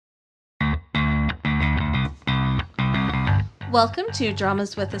Welcome to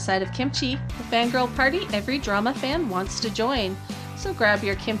Dramas with a Side of Kimchi, the fangirl party every drama fan wants to join. So grab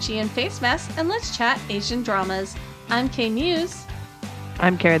your kimchi and face mask and let's chat Asian dramas. I'm Kay Muse.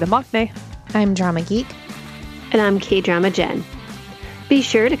 I'm Carrie the Mockney. I'm Drama Geek. And I'm K-Drama Jen. Be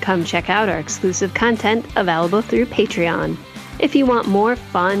sure to come check out our exclusive content available through Patreon. If you want more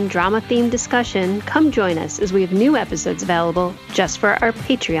fun drama-themed discussion, come join us as we have new episodes available just for our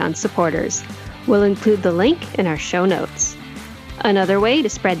Patreon supporters. We'll include the link in our show notes. Another way to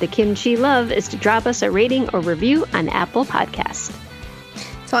spread the kimchi love is to drop us a rating or review on Apple Podcasts.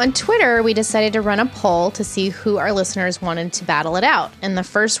 So on Twitter, we decided to run a poll to see who our listeners wanted to battle it out. And the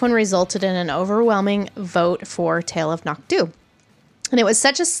first one resulted in an overwhelming vote for Tale of Nokdu. And it was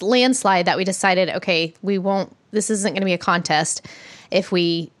such a landslide that we decided, okay, this isn't going to be a contest if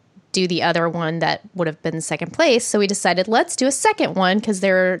we do the other one that would have been second place. So we decided, let's do a second one because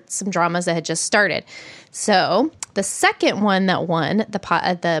there are some dramas that had just started. So the second one that won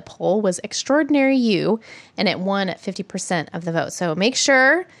the poll was Extraordinary You, and it won at 50% of the vote. So make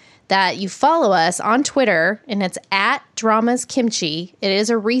sure that you follow us on Twitter, and it's at Dramas Kimchi. It is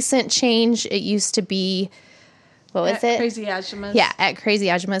a recent change. It used to be, what was it? Crazy Ajumas. Yeah, at Crazy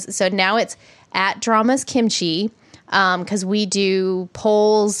Ajumas. So now it's at Dramas Kimchi because we do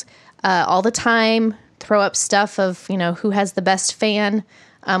polls all the time, throw up stuff of, who has the best fan,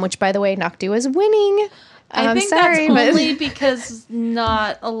 which, by the way, Nokdu is winning. I think that's only because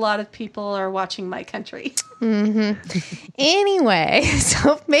not a lot of people are watching My Country. Mm-hmm. Anyway,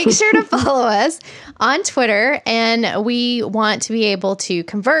 so make sure to follow us on Twitter, and we want to be able to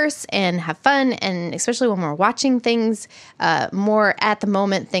converse and have fun, and especially when we're watching things, more at the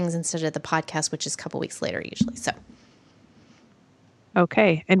moment things instead of the podcast, which is a couple weeks later usually. So.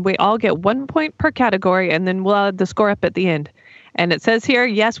 Okay, and we all get 1 point per category, and then we'll add the score up at the end. And it says here,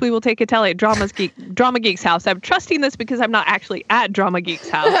 yes, we will take a tally at Drama Geek's house. I'm trusting this because I'm not actually at Drama Geek's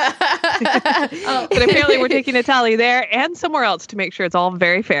house. But apparently we're taking a tally there and somewhere else to make sure it's all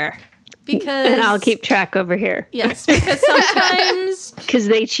very fair. And I'll keep track over here. Yes, because sometimes... Because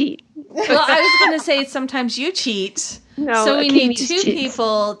they cheat. Well, I was going to say sometimes you cheat. No, so we need two cheats.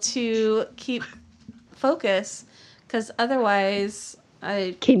 people to keep focus, because otherwise...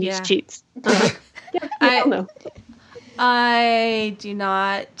 cheats. I don't know. I do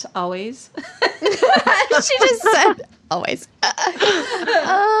not always. She just said always.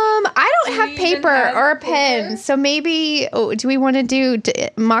 I don't have paper or a pen, so maybe. Do we want to do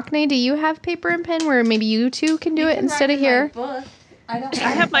Mockney? Do you have paper and pen where maybe you two can do it instead of here? I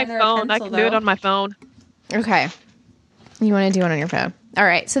have my phone. I can do it on my phone. Okay, you want to do it on your phone? All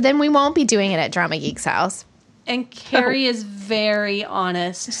right. So then we won't be doing it at Drama Geek's house. And Carrie is very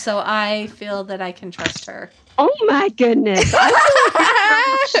honest, so I feel that I can trust her. Oh my goodness.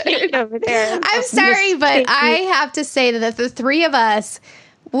 Over there. I'm sorry, but I have to say that the three of us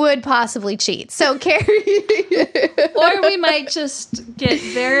would possibly cheat. So Carrie. Or we might just get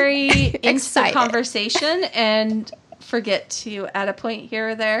very into excited the conversation and forget to add a point here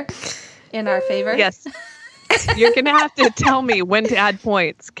or there in our favor. Yes. You're going to have to tell me when to add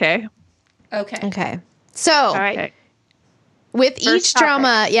points, okay? Okay. So, all right. Okay. With each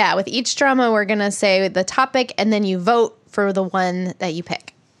drama, we're going to say the topic, and then you vote for the one that you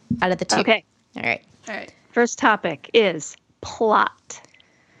pick out of the two. Okay. All right. First topic is plot.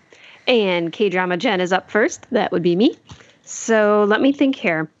 And K-Drama Jen is up first. That would be me. So let me think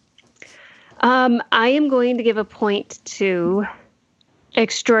here. I am going to give a point to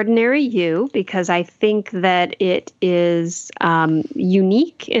Extraordinary You because I think that it is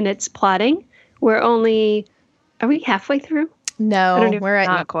unique in its plotting. Are we halfway through? No, we're at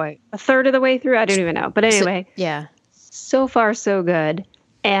not quite a third of the way through. I don't even know. But anyway, so far so good.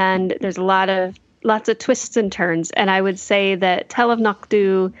 And there's lots of twists and turns. And I would say that Tale of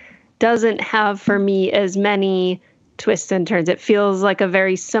Nokdu doesn't have for me as many twists and turns. It feels like a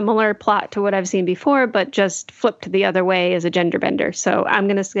very similar plot to what I've seen before, but just flipped the other way as a gender bender. So I'm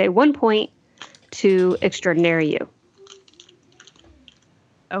going to say 1 point to Extraordinary You.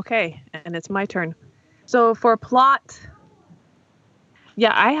 Okay, and it's my turn. So for plot,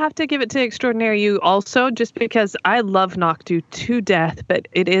 I have to give it to Extraordinary You also, just because I love Nokdu to death, but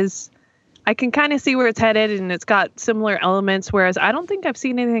I can kind of see where it's headed, and it's got similar elements, whereas I don't think I've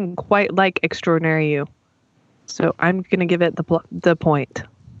seen anything quite like Extraordinary You. So I'm going to give it the point.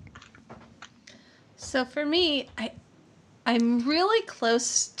 So for me, I'm really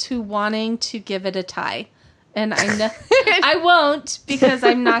close to wanting to give it a tie. And I know I won't because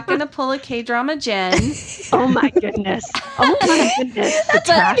I'm not going to pull a K-Drama Jen. Oh my goodness. The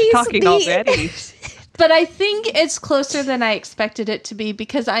trash talking already. But I think it's closer than I expected it to be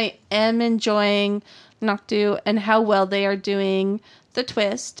because I am enjoying Noctu and how well they are doing the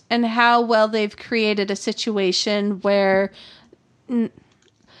twist and how well they've created a situation where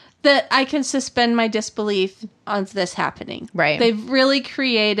that I can suspend my disbelief on this happening. Right. They've really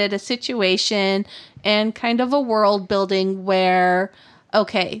created a situation and kind of a world building where,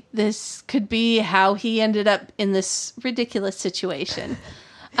 okay, this could be how he ended up in this ridiculous situation.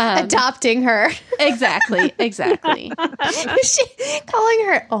 Adopting her. Exactly. She calling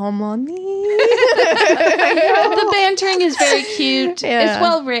her Omoni. The bantering is very cute. Yeah. It's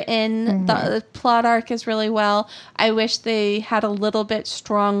well written. The plot arc is really well. I wish they had a little bit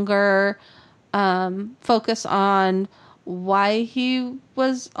stronger focus on why he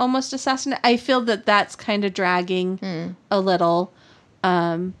was almost assassinated. I feel that that's kind of dragging a little.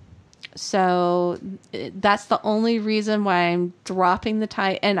 So that's the only reason why I'm dropping the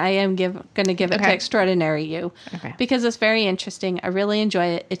tie, and I am going to give it to Extraordinary You because it's very interesting. I really enjoy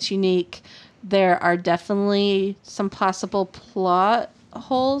it. It's unique. There are definitely some possible plot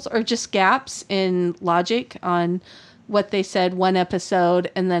holes or just gaps in logic on what they said one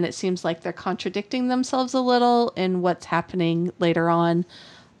episode, and then it seems like they're contradicting themselves a little in what's happening later on.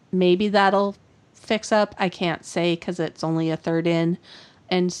 Maybe that'll fix up. I can't say because it's only a third in.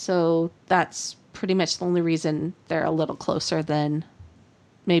 And so that's pretty much the only reason they're a little closer than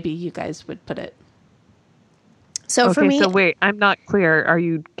maybe you guys would put it. So for me... So wait, I'm not clear. Are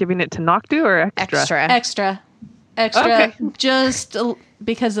you giving it to Noctu or Extra? Extra. Okay. Just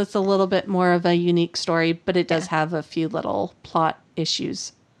because it's a little bit more of a unique story, but it does have a few little plot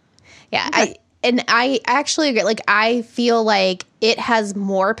issues. Yeah, I actually agree. Like, I feel like it has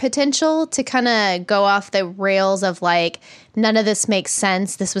more potential to kind of go off the rails of, like, none of this makes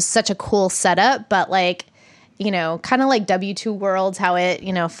sense. This was such a cool setup, but, like, you know, kind of like W2 Worlds, how it,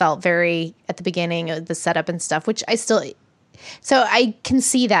 you know, felt very at the beginning of the setup and stuff, which I still... So I can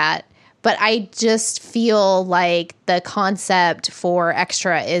see that, but I just feel like the concept for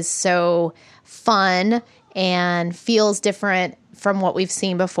Extra is so fun and feels different from what we've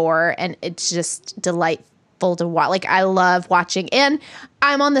seen before, and it's just delightful to watch. Like, I love watching, and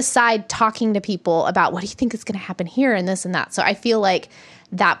I'm on the side talking to people about what do you think is going to happen here and this and that. So I feel like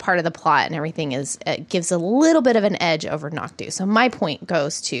that part of the plot and everything gives a little bit of an edge over Noctu. So my point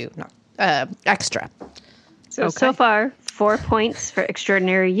goes to Extra. So far, 4 points for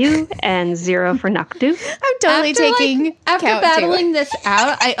Extraordinary You and 0 for Noctu. I'm totally taking after battling this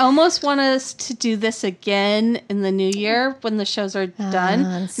out. I almost want us to do this again in the new year when the shows are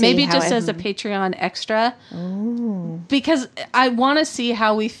done. Maybe just as a Patreon extra. Ooh. Because I want to see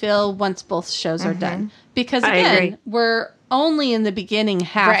how we feel once both shows are done. Because again, we're only in the beginning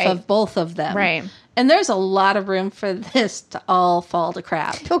half of both of them. Right. And there's a lot of room for this to all fall to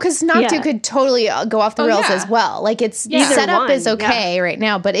crap. Well, because Noctu could totally go off the rails as well. Like, it's the setup is okay right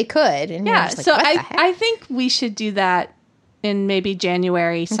now, but it could. And yeah, like, so I think we should do that in maybe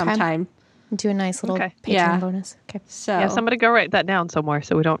January sometime. Do a nice little Patreon bonus. Okay. So somebody go write that down somewhere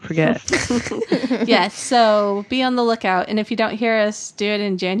so we don't forget. Yes, so be on the lookout. And if you don't hear us do it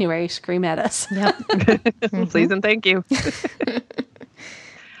in January, scream at us. Yep. Please and thank you.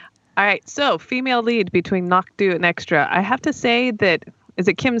 All right, so female lead between Noctu and Extra. I have to say that, is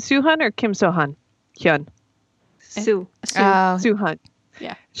it Kim Soo-hyun or Kim So-hyun? Hyun. Soo-hyun.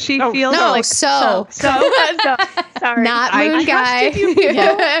 Yeah. She feels like... Sorry. Not Moon Guy.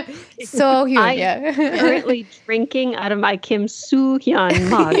 So Hyun. I'm currently drinking out of my Kim Soo-hyun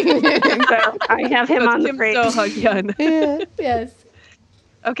mug. So I have him on the fridge. Kim So-hyun. Yes.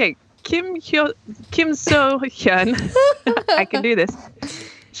 Okay, Kim So-hyun. I can do this.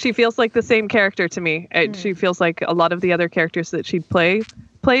 She feels like the same character to me. She feels like a lot of the other characters that she'd plays,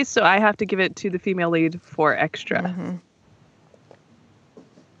 so I have to give it to the female lead for Extra. Mm-hmm.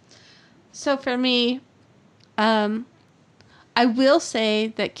 So for me, I will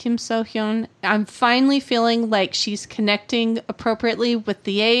say that Kim So-hyun, I'm finally feeling like she's connecting appropriately with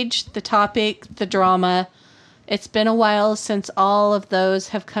the age, the topic, the drama. It's been a while since all of those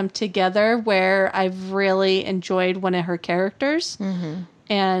have come together where I've really enjoyed one of her characters. Mm-hmm.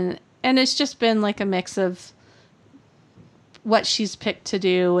 And it's just been like a mix of what she's picked to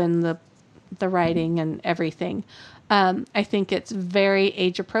do and the writing and everything. I think it's very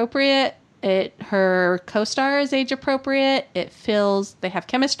age appropriate. Her co-star is age appropriate. It feels they have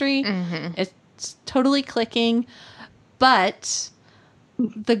chemistry. Mm-hmm. It's totally clicking. But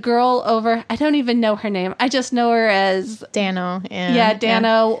the girl over, I don't even know her name. I just know her as Dano.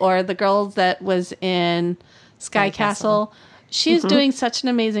 Dano, or the girl that was in Sky Castle. She's doing such an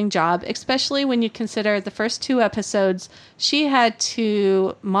amazing job, especially when you consider the first 2 episodes, she had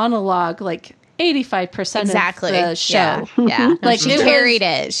to monologue like 85% exactly. of the show. Yeah. Like she carried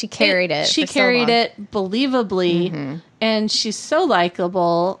it. She carried it. She carried it believably, and she's so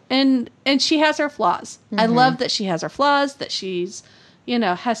likable, and she has her flaws. I love that she has her flaws, that she's,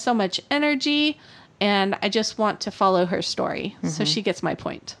 has so much energy, and I just want to follow her story. So she gets my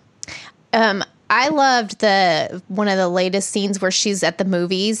point. I loved one of the latest scenes where she's at the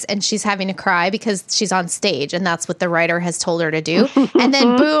movies and she's having to cry because she's on stage and that's what the writer has told her to do. And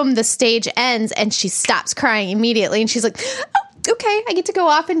then boom, the stage ends and she stops crying immediately and she's like, oh, okay, I get to go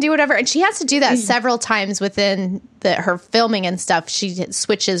off and do whatever. And she has to do that several times within her filming and stuff. She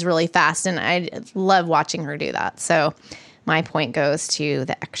switches really fast and I love watching her do that. So my point goes to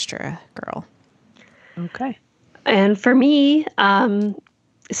the extra girl. Okay. And for me,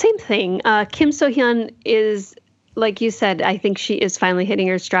 same thing. Kim So-hyun is, like you said, I think she is finally hitting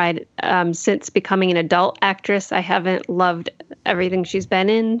her stride. Since becoming an adult actress, I haven't loved everything she's been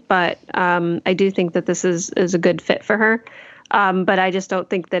in, but I do think that this is a good fit for her. But I just don't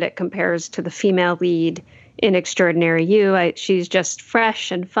think that it compares to the female lead in Extraordinary You. She's just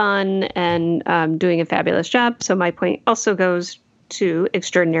fresh and fun and doing a fabulous job. So my point also goes to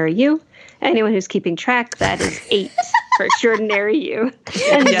Extraordinary You. Anyone who's keeping track, that is 8 for Extraordinary You.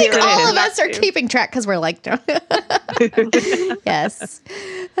 And I think all of us are keeping track because we're like, yes.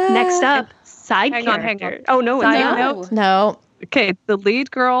 Next up, side character. Hang on. Oh, no. Side note. No. Okay, the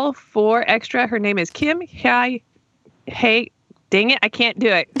lead girl for Extra, her name is Kim Hae. Dang it, I can't do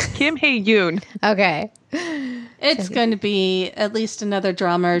it. Kim Hae Yoon. Okay. It's going to be at least another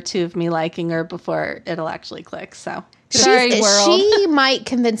drama or two of me liking her before it'll actually click. So sorry, world. She might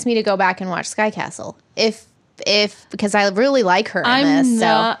convince me to go back and watch Sky Castle if because I really like her in this.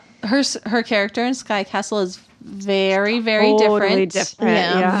 So her character in Sky Castle is very, very totally different.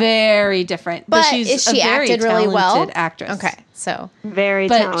 Yeah. Very different. But she's she a very acted really well? talented actress. Okay, so Very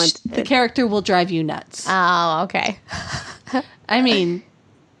talented. The character will drive you nuts. oh, okay. I mean,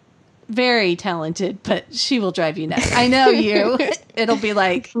 very talented, but she will drive you nuts. I know you. It'll be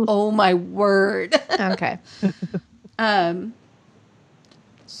like, oh my word. Okay.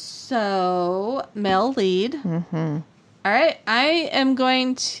 So male lead. All right, I am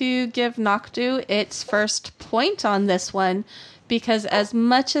going to give Nokdu its first point on this one because as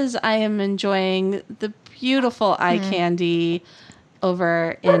much as I am enjoying the beautiful eye candy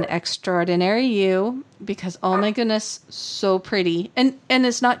over in Extraordinary You, because oh my goodness, so pretty, and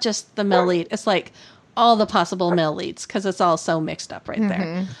it's not just the male lead; it's like all the possible male leads because it's all so mixed up right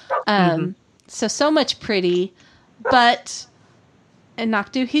there. So much pretty, but. And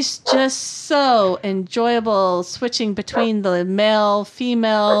Nokdu, he's just so enjoyable switching between the male,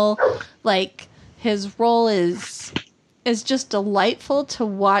 female. Like his role is just delightful to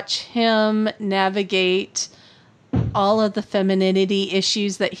watch him navigate all of the femininity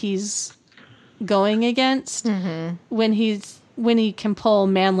issues that he's going against when he can pull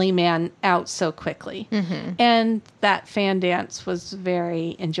manly man out so quickly. And that fan dance was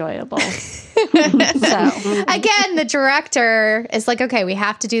very enjoyable. So again, the director is like, okay, we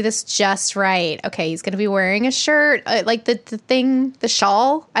have to do this just right. Okay, he's going to be wearing a shirt, like the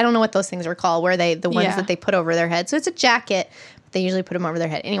shawl. I don't know what those things are called, where the ones that they put over their head. So it's a jacket. They usually put them over their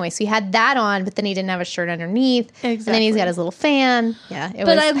head. Anyway, so he had that on, but then he didn't have a shirt underneath. Exactly. And then he's got his little fan. Yeah.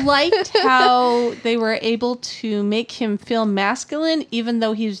 I liked how they were able to make him feel masculine, even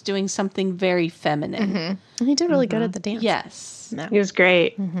though he was doing something very feminine. And he did really good at the dance. Yes. He was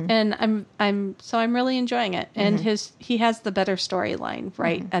great. And I'm really enjoying it. And he has the better storyline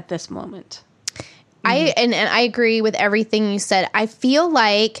right at this moment. I agree with everything you said. I feel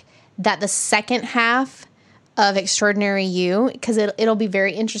like that the second half of Extraordinary You, because it'll be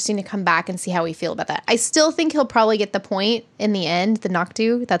very interesting to come back and see how we feel about that. I still think he'll probably get the point in the end, the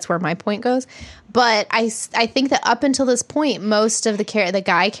Nokdu. That's where my point goes. But I think that up until this point, most of the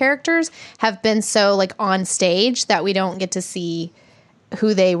guy characters have been so like on stage that we don't get to see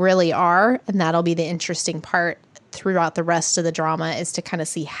who they really are, and that'll be the interesting part throughout the rest of the drama, is to kind of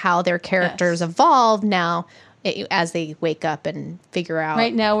see how their characters evolve now as they wake up and figure out.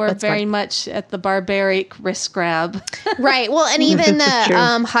 Right now, we're very much at the barbaric wrist grab. Right. Well, and even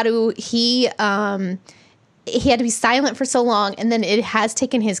the he had to be silent for so long, and then it has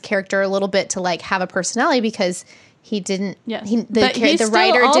taken his character a little bit to like have a personality because he didn't. Yes. The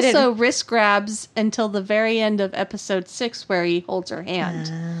writer also wrist grabs until the very end of episode 6, where he holds her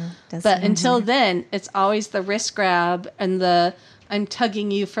hand. But until then, it's always the wrist grab and the I'm tugging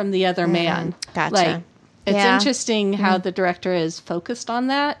you from the other man. Gotcha. Like, it's interesting how the director is focused on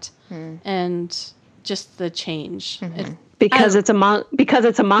that and just the change. Because it's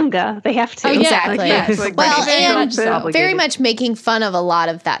a manga, they have to. Oh, exactly. Yes. Well, and very much making fun of a lot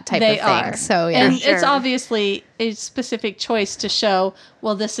of that type of thing. Are. So yeah, and it's obviously a specific choice to show.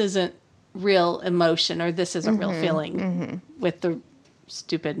 Well, this isn't real emotion, or this isn't real feeling with the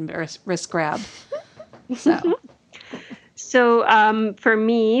stupid wrist grab. So for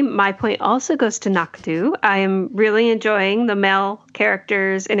me, my point also goes to Noctu. I am really enjoying the male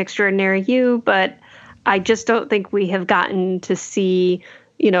characters in Extraordinary You, but I just don't think we have gotten to see,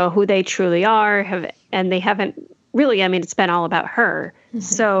 who they truly are. And they haven't really. I mean, it's been all about her.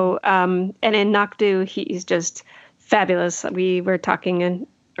 So, and in Noctu, he's just fabulous. We were talking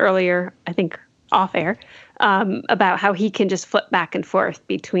earlier, I think, off air, about how he can just flip back and forth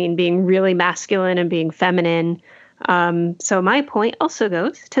between being really masculine and being feminine. So my point also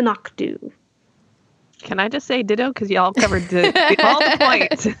goes to Noctu. Can I just say ditto? Because y'all covered all the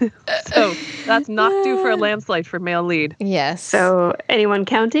points. So that's Noctu for a landslide for male lead. Yes. So anyone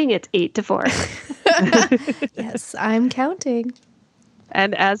counting, it's 8-4. Yes, I'm counting.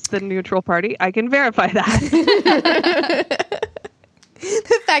 And as the neutral party, I can verify that.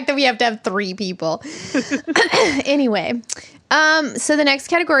 The fact that we have to have 3 people. Anyway, so the next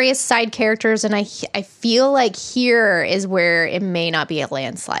category is side characters, and I feel like here is where it may not be a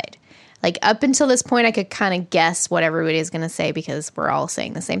landslide. Like up until this point, I could kind of guess what everybody is going to say because we're all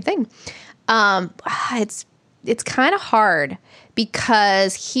saying the same thing. It's kind of hard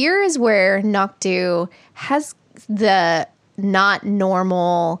because here is where Noctu has the not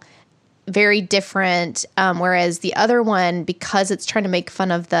normal, very different, whereas the other one, because it's trying to make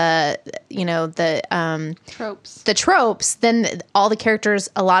fun of the tropes, then all the characters,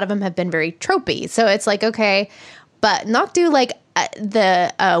 a lot of them have been very tropey. So it's like, okay, but Noctu, like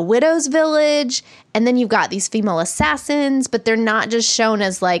the widow's village, and then you've got these female assassins, but they're not just shown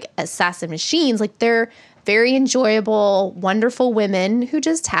as like assassin machines. Like they're very enjoyable, wonderful women who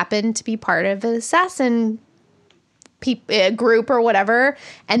just happen to be part of an assassin group or whatever,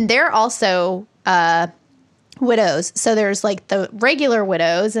 and they're also widows. So there's like the regular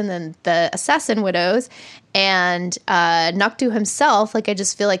widows and then the assassin widows, and Noctu himself, like I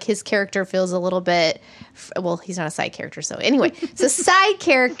just feel like his character feels a little bit, well, he's not a side character, so anyway, so side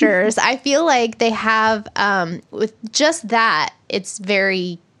characters, I feel like they have with just that, it's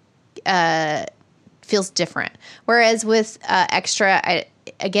very feels different, whereas with extra,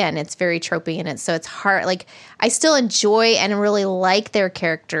 again, it's very tropey in it, so it's hard. Like, I still enjoy and really like their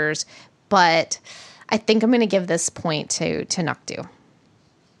characters, but I think I'm going to give this point to Noctu.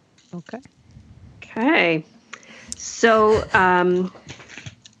 Okay. So,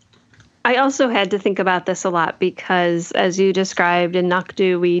 I also had to think about this a lot because, as you described in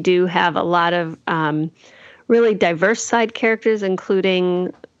Noctu, we do have a lot of really diverse side characters,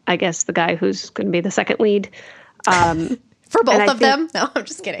 including, I guess, the guy who's going to be the second lead. For both of them? No, I'm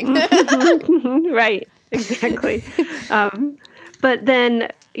just kidding. Right, exactly. But then,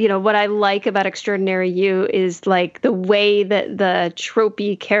 what I like about Extraordinary You is like the way that the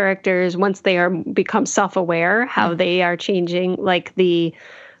tropey characters, once they become self-aware, how they are changing. Like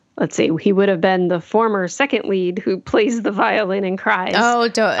let's see, he would have been the former second lead who plays the violin and cries. Oh,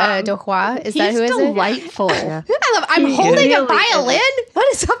 Dohua? Is that who is it? He's delightful. Yeah. I'm holding a violin?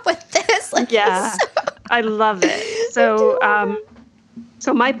 What is up with this? Like, yeah, I love it. So,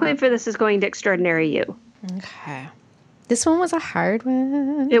 so my point for this is going to Extraordinary You. Okay. This one was a hard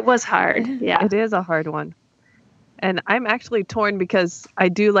one. It was hard. Yeah. It is a hard one. And I'm actually torn because I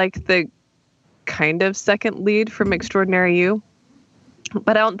do like the kind of second lead from Extraordinary You.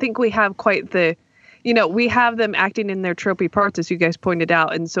 But I don't think we have quite the, we have them acting in their tropey parts, as you guys pointed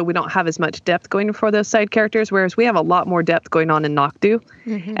out. And so we don't have as much depth going for those side characters, whereas we have a lot more depth going on in Noctu.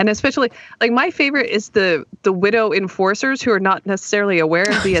 Mm-hmm. And especially, like, my favorite is the widow enforcers who are not necessarily aware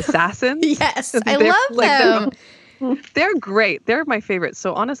of the assassins. Yes, I love them. They're great. They're my favorites.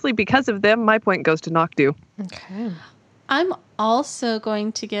 So honestly, because of them, my point goes to Noctu. Okay. I'm also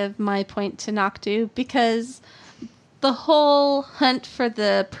going to give my point to Noctu because the whole hunt for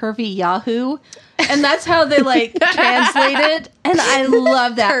the pervy Yahoo, and that's how they translate it, and I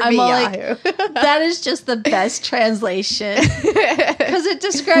love that. I'm all like, that is just the best translation because it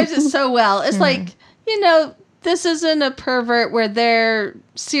describes it so well. It's like, this isn't a pervert where they're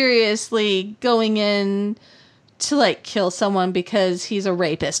seriously going in to kill someone because he's a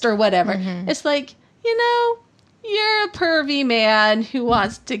rapist or whatever. Mm-hmm. It's like, you're a pervy man who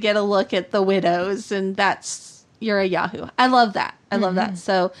wants to get a look at the widows, and you're a Yahoo. I love that. I love that.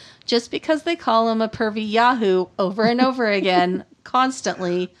 So just because they call him a pervy Yahoo over and over again,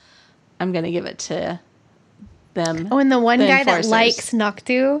 constantly, I'm going to give it to them. Oh, and the one guy that likes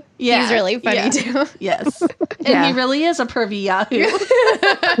Noctu, he's really funny too. Yes. And he really is a pervy Yahoo.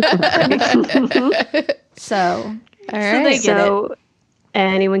 So, all right. They get it.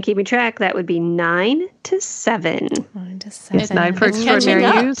 Anyone keeping track? That would be 9 to 7. 9 to 7. It's 9 for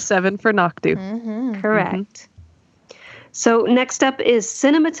Extraordinary You, 7 for Noctu. Mm-hmm. Correct. Mm-hmm. So next up is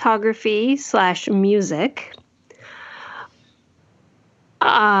cinematography/music.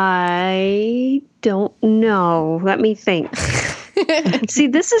 I don't know. Let me think. See,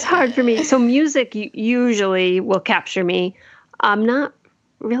 this is hard for me. So music usually will capture me. I'm not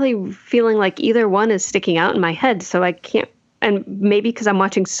really feeling like either one is sticking out in my head, so I can't. And maybe because I'm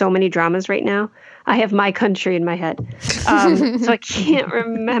watching so many dramas right now, I have My Country in my head. So I can't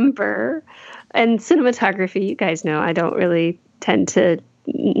remember. And cinematography, you guys know, I don't really tend to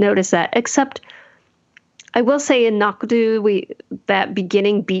notice that, except I will say in Noctu, that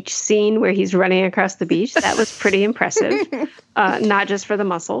beginning beach scene where he's running across the beach, that was pretty impressive, not just for the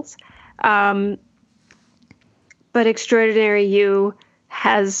muscles. But Extraordinary You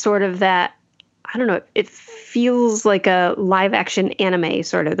has sort of that, I don't know, it feels like a live action anime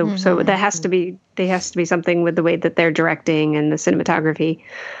sort of. So that has to be something with the way that they're directing and the cinematography.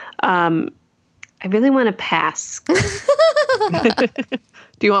 I really want to pass.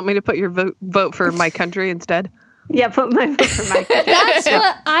 Do you want me to put your vote for My Country instead? Yeah, put my vote for My Country. That's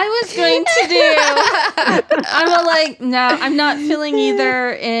what I was going to do. I'm like, no, I'm not feeling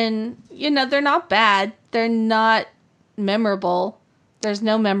either. They're not bad. They're not memorable. There's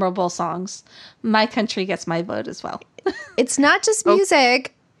no memorable songs. My Country gets my vote as well. It's not just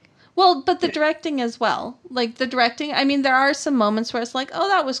music. Well, but the directing as well. Like the directing, I mean, there are some moments where it's like, oh,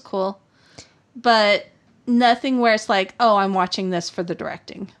 that was cool. But nothing where it's like, oh, I'm watching this for the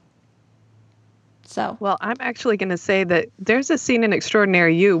directing. So. Well, I'm actually going to say that there's a scene in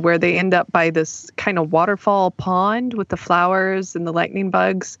Extraordinary You where they end up by this kind of waterfall pond with the flowers and the lightning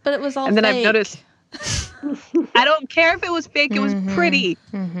bugs. But it was all And then fake. I've noticed... I don't care if it was fake. It was pretty.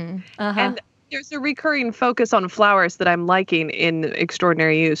 Mm-hmm. Uh-huh. And there's a recurring focus on flowers that I'm liking in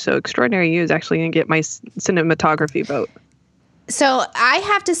Extraordinary You. So Extraordinary You is actually going to get my cinematography vote. So I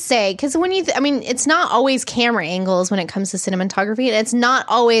have to say, because when it's not always camera angles when it comes to cinematography. And it's not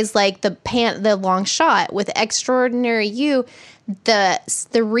always like the long shot. With Extraordinary You, the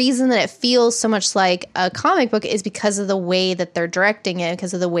reason that it feels so much like a comic book is because of the way that they're directing it,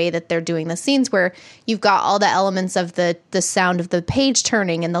 because of the way that they're doing the scenes, where you've got all the elements of the sound of the page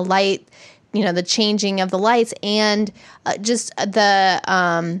turning and the light, the changing of the lights, and just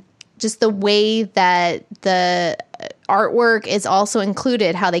the way that the artwork is also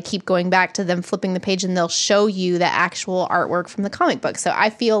included, how they keep going back to them flipping the page and they'll show you the actual artwork from the comic book. So I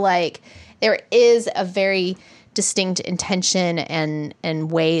feel like there is a very distinct intention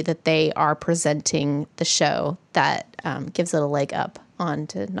and way that they are presenting the show that gives it a leg up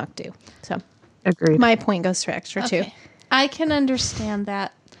onto Noctu. So agreed. My point goes to Extra too. I can understand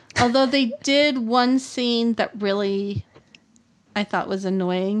that. Although they did one scene that really I thought was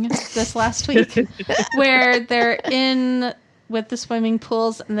annoying this last week, where they're in with the swimming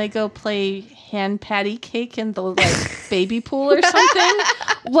pools and they go play hand patty cake in the baby pool or something.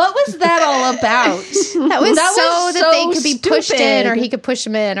 What was that all about? That was so they could be pushed in, or he could push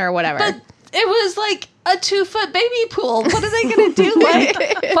them in, or whatever. But it was like a 2-foot baby pool. What are they going to do? Like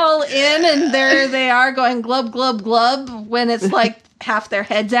fall in and there they are going glub, glub, glub when it's like half their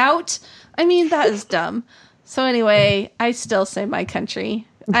heads out? I mean, that is dumb. So anyway, I still say My Country.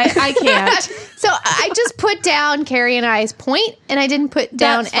 I can't. So I just put down Carrie and I's point, and I didn't put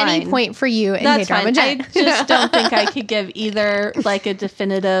down any point for you and That's K-Drama fine. Jen. I just don't think I could give either like a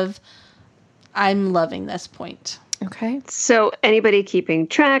definitive, I'm loving this point. Okay. So anybody keeping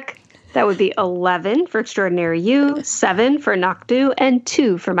track, that would be 11 for Extraordinary You, 7 for Noctu, and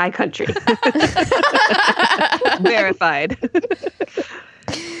 2 for My Country. Verified.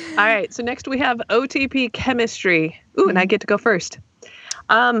 All right, so next we have OTP Chemistry. Ooh, and I get to go first.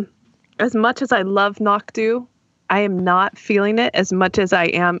 As much as I love Noctu, I am not feeling it as much as I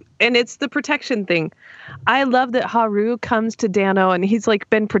am. And it's the protection thing. I love that Haru comes to Dano and he's like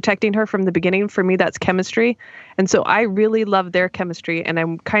been protecting her from the beginning. For me, that's chemistry. And so I really love their chemistry. And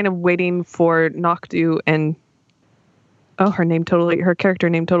I'm kind of waiting for Noctu and... Oh, her character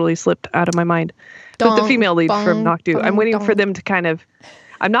name totally slipped out of my mind. But the female lead from Noctu. I'm waiting for them to kind of...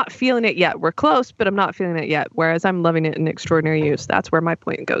 I'm not feeling it yet. We're close, but I'm not feeling it yet. Whereas I'm loving it in Extraordinary Use. That's where my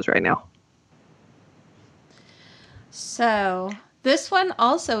point goes right now. So this one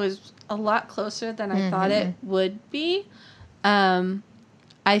also is a lot closer than I thought it would be.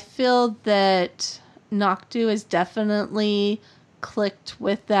 I feel that Noctu is definitely clicked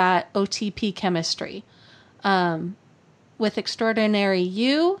with that OTP chemistry. With Extraordinary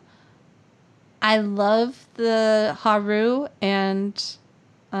You, I love the Haru and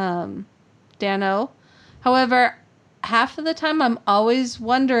Dano. However, half of the time I'm always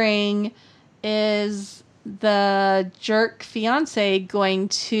wondering, is the jerk fiance going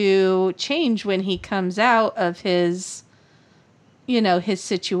to change when he comes out of his, his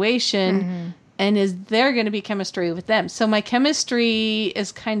situation? Mm-hmm. And is there going to be chemistry with them? So my chemistry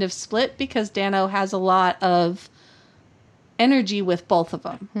is kind of split because Dano has a lot of energy with both of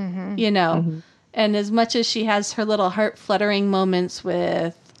them, Mm-hmm. And as much as she has her little heart fluttering moments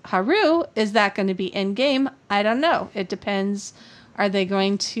with Haru, is that going to be in game? I don't know. It depends. Are they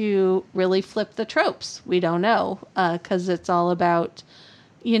going to really flip the tropes? We don't know, because it's all about,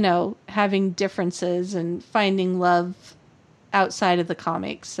 having differences and finding love outside of the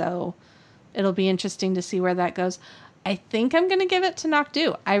comics. So it'll be interesting to see where that goes. I think I'm going to give it to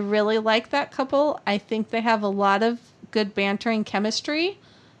Noctu. I really like that couple. I think they have a lot of good bantering chemistry,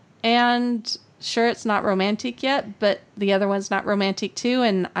 and sure, it's not romantic yet, but the other one's not romantic too,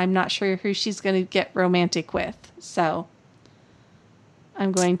 and I'm not sure who she's going to get romantic with. So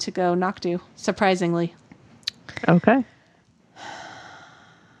I'm going to go Noctu, surprisingly. Okay.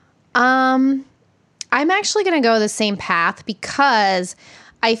 I'm actually going to go the same path because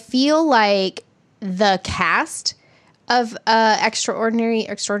I feel like the cast of Extraordinary,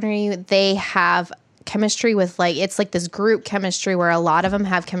 they have chemistry with, like, it's like this group chemistry where a lot of them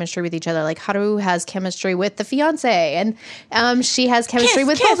have chemistry with each other. Like Haru has chemistry with the fiance, and she has chemistry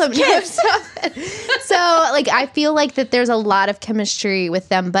with both of them. So like I feel like that there's a lot of chemistry with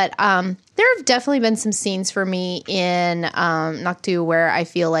them, but there have definitely been some scenes for me in Noctu where I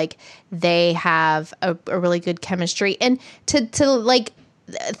feel like they have a really good chemistry, and to like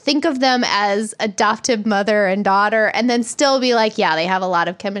think of them as adoptive mother and daughter and then still be like, yeah, they have a lot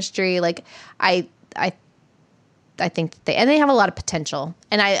of chemistry. Like I think that they have a lot of potential,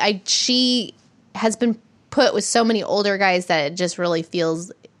 and she has been put with so many older guys that it just really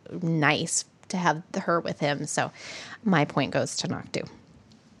feels nice to have her with him. So my point goes to Noctu.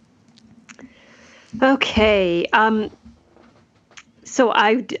 Okay. So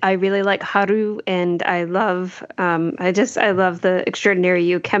I really like Haru, and I love I love the Extraordinary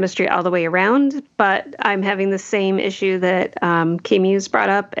You chemistry all the way around. But I'm having the same issue that K-Muse brought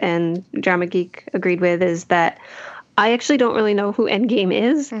up and Drama Geek agreed with, is that I actually don't really know who Endgame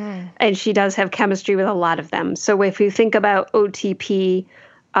is, and she does have chemistry with a lot of them. So if you think about OTP,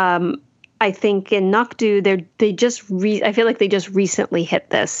 I think in Noctu I feel like they just recently hit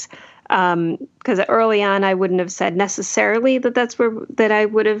this. Because early on, I wouldn't have said necessarily that I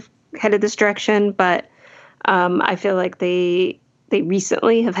would have headed this direction, but I feel like they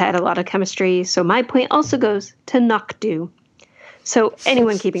recently have had a lot of chemistry. So my point also goes to Noctu. So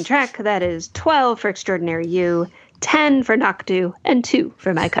anyone keeping track, that is 12 for Extraordinary You, 10 for Noctu, and 2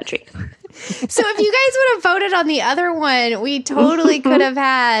 for My Country. So if you guys would have voted on the other one, we totally could have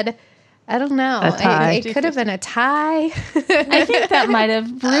had, I don't know, it could have been a tie. I think that might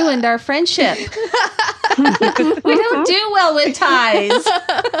have ruined our friendship. We don't do well with ties.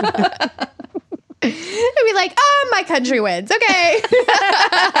 I'd be like, My Country wins. Okay.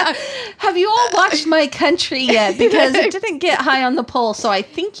 Have you all watched My Country yet? Because it didn't get high on the poll, so I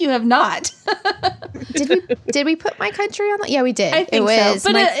think you have not. Did we put My Country on that? Yeah, we did. I think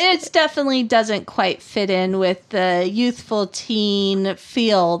so. But it definitely doesn't quite fit in with the youthful teen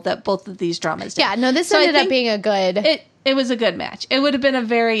feel that both of these dramas did. Yeah, no, this ended up being a good... It was a good match. It would have been a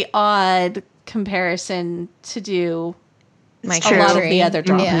very odd comparison to do a lot of the other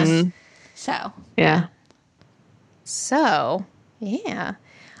dramas. Yeah. Mm-hmm. So, yeah. So, yeah.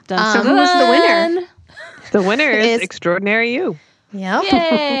 So who was the winner? The winner is Extraordinary You. Yep.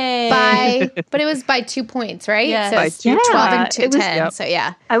 Yay. But it was by 2 points, right? Yes. So By 12 and 10. Yep. So,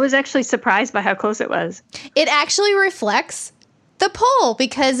 yeah. I was actually surprised by how close it was. It actually reflects the poll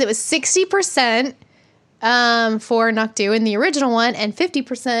because it was 60% for Noctu in the original one and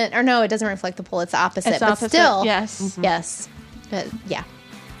 50%, or no, it doesn't reflect the poll. It's the opposite. But still. Yes. Mm-hmm. Yes. But, yeah.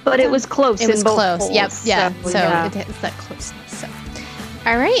 But it was close. It was close. Polls, yep. Yeah. So it's that closeness. So,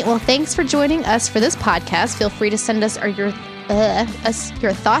 all right. Well, thanks for joining us for this podcast. Feel free to send us your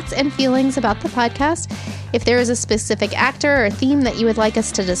thoughts and feelings about the podcast. If there is a specific actor or theme that you would like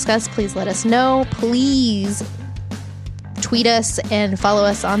us to discuss, please let us know. Please tweet us and follow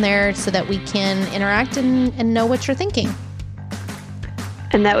us on there so that we can interact and know what you're thinking.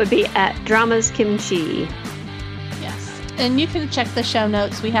 And that would be at Dramas Kimchi. And you can check the show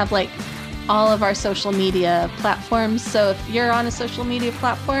notes. We have all of our social media platforms. So if you're on a social media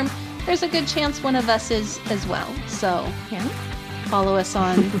platform, there's a good chance one of us is as well. So follow us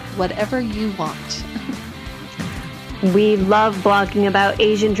on whatever you want. We love blogging about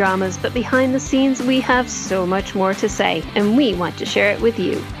Asian dramas, but behind the scenes we have so much more to say, and we want to share it with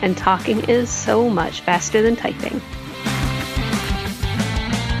you. And talking is so much faster than typing.